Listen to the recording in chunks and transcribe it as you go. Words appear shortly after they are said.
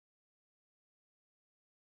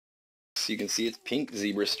So you can see it's pink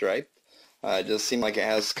zebra stripe. It does seem like it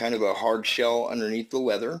has kind of a hard shell underneath the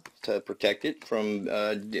leather to protect it from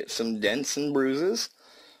some dents and bruises.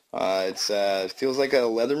 It feels like a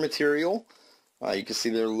leather material. You can see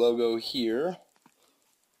their logo here.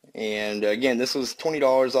 And again, this was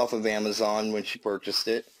 $20 off of Amazon when she purchased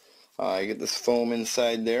it. You get this foam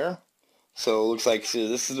inside there. So it looks like, so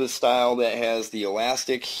this is the style that has the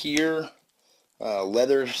elastic here,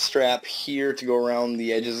 leather strap here to go around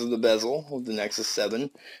the edges of the bezel of the Nexus 7.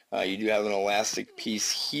 You do have an elastic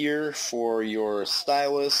piece here for your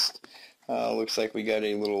stylus. Looks like we got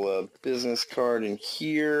a little business card in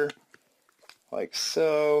here, like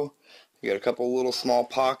so. You got a couple little small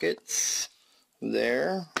pockets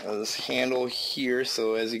there. This handle here,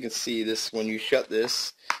 so as you can see, this, when you shut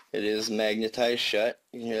this, it is magnetized shut.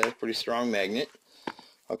 Yeah, pretty strong magnet.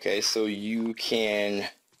 Okay, so you can,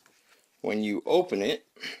 when you open it,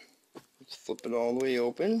 let's flip it all the way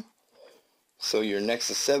open. So your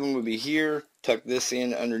Nexus 7 would be here. Tuck this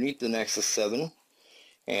in underneath the Nexus 7,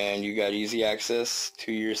 and you got easy access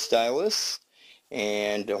to your stylus.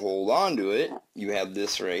 And to hold on to it, you have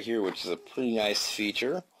this right here, which is a pretty nice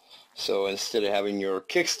feature. So instead of having your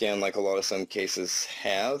kickstand like a lot of some cases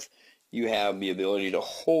have, you have the ability to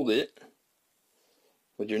hold it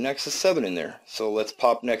with your Nexus 7 in there. So let's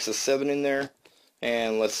pop Nexus 7 in there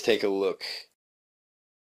and let's take a look.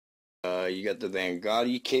 You got the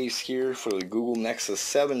VANGODDY case here for the Google Nexus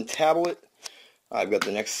 7 tablet. I've got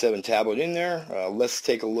the Nexus 7 tablet in there. Let's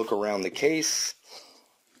take a look around the case.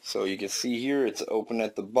 So you can see here it's open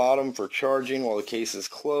at the bottom for charging while the case is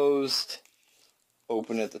closed.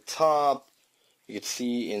 Open at the top. You can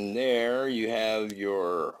see in there you have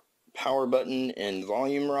your power button and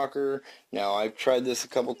volume rocker. Now I've tried this a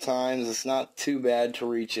couple times. It's not too bad to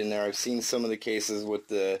reach in there. I've seen some of the cases with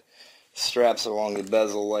the straps along the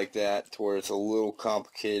bezel like that to where it's a little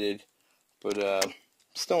complicated, but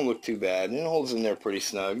still don't look too bad, and it holds in there pretty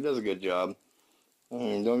snug. It does a good job.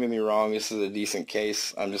 Don't get me wrong, this is a decent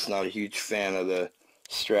case. I'm just not a huge fan of the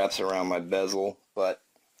straps around my bezel, but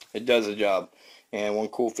it does a job. And one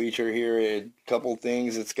cool feature here, a couple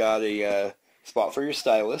things, it's got a spot for your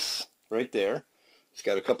stylus right there. It's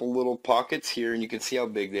got a couple little pockets here, and you can see how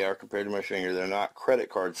big they are compared to my finger. They're not credit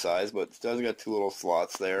card size, but it does got two little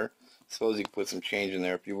slots there. I suppose you could put some change in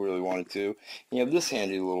there if you really wanted to. And you have this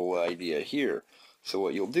handy little idea here. So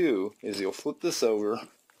what you'll do is you'll flip this over.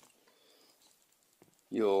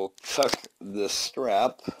 You'll tuck the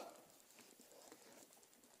strap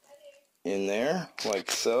in there,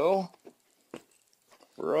 like so.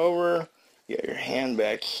 Over. You got your hand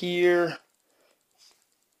back here.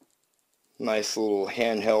 Nice little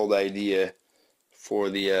handheld idea for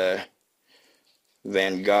the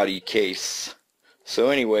VANGODDY case. So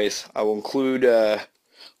anyways, I will include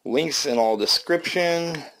links in the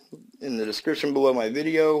description below my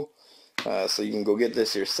video. So you can go get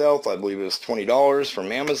this yourself. I believe it was $20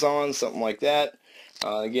 from Amazon, something like that.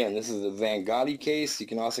 Again, this is the VANGODDY case. You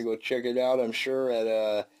can also go check it out, I'm sure,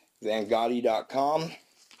 at VANGODDY.com.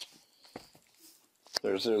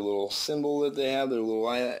 There's their little symbol that they have, their little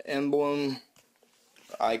emblem,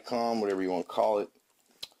 icon, whatever you want to call it.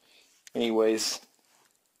 Anyways,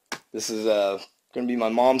 this is going to be my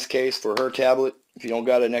mom's case for her tablet. If you don't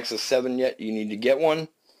got a Nexus 7 yet, you need to get one.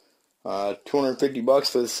 $250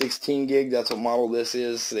 for the 16 gig. That's what model this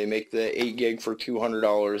is. They make the 8 gig for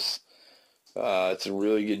 $200. It's a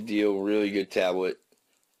really good deal, really good tablet.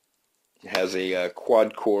 It has a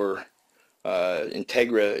quad-core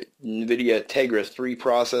NVIDIA Tegra 3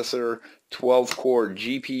 processor, 12-core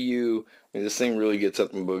GPU. This thing really gets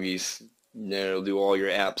up in boogies. It'll do all your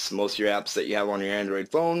apps, most of your apps that you have on your Android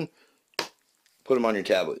phone. Put them on your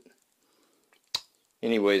tablet.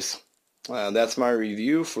 Anyways, that's my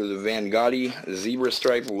review for the VANGODDY Zebra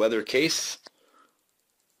Stripe leather case.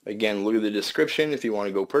 Again, look at the description if you want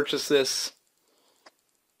to go purchase this.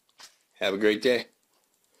 Have a great day.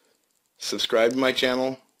 Subscribe to my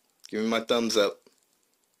channel. Give me my thumbs up.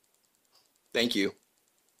 Thank you.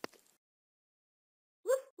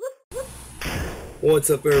 What's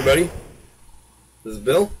up, everybody? This is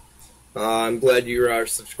Bill. I'm glad you are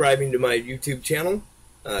subscribing to my YouTube channel.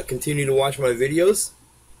 Continue to watch my videos.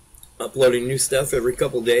 Uploading new stuff every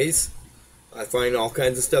couple days. I find all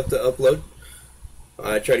kinds of stuff to upload.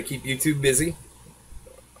 I try to keep YouTube busy.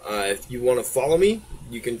 If you want to follow me,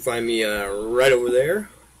 you can find me right over there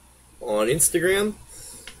on Instagram.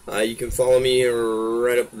 You can follow me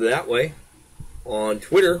right up that way on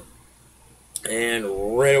Twitter, and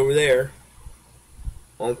right over there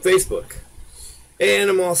on Facebook. And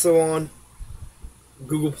I'm also on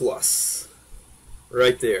Google Plus,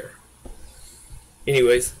 right there.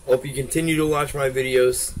 Anyways, hope you continue to watch my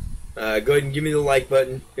videos. Go ahead and give me the like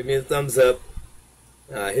button. Give me the thumbs up.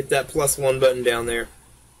 Hit that +1 button down there.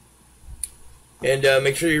 And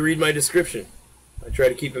make sure you read my description. I try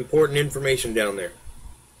to keep important information down there.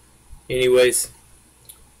 Anyways,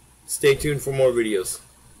 stay tuned for more videos.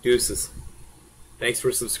 Deuces. Thanks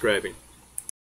for subscribing.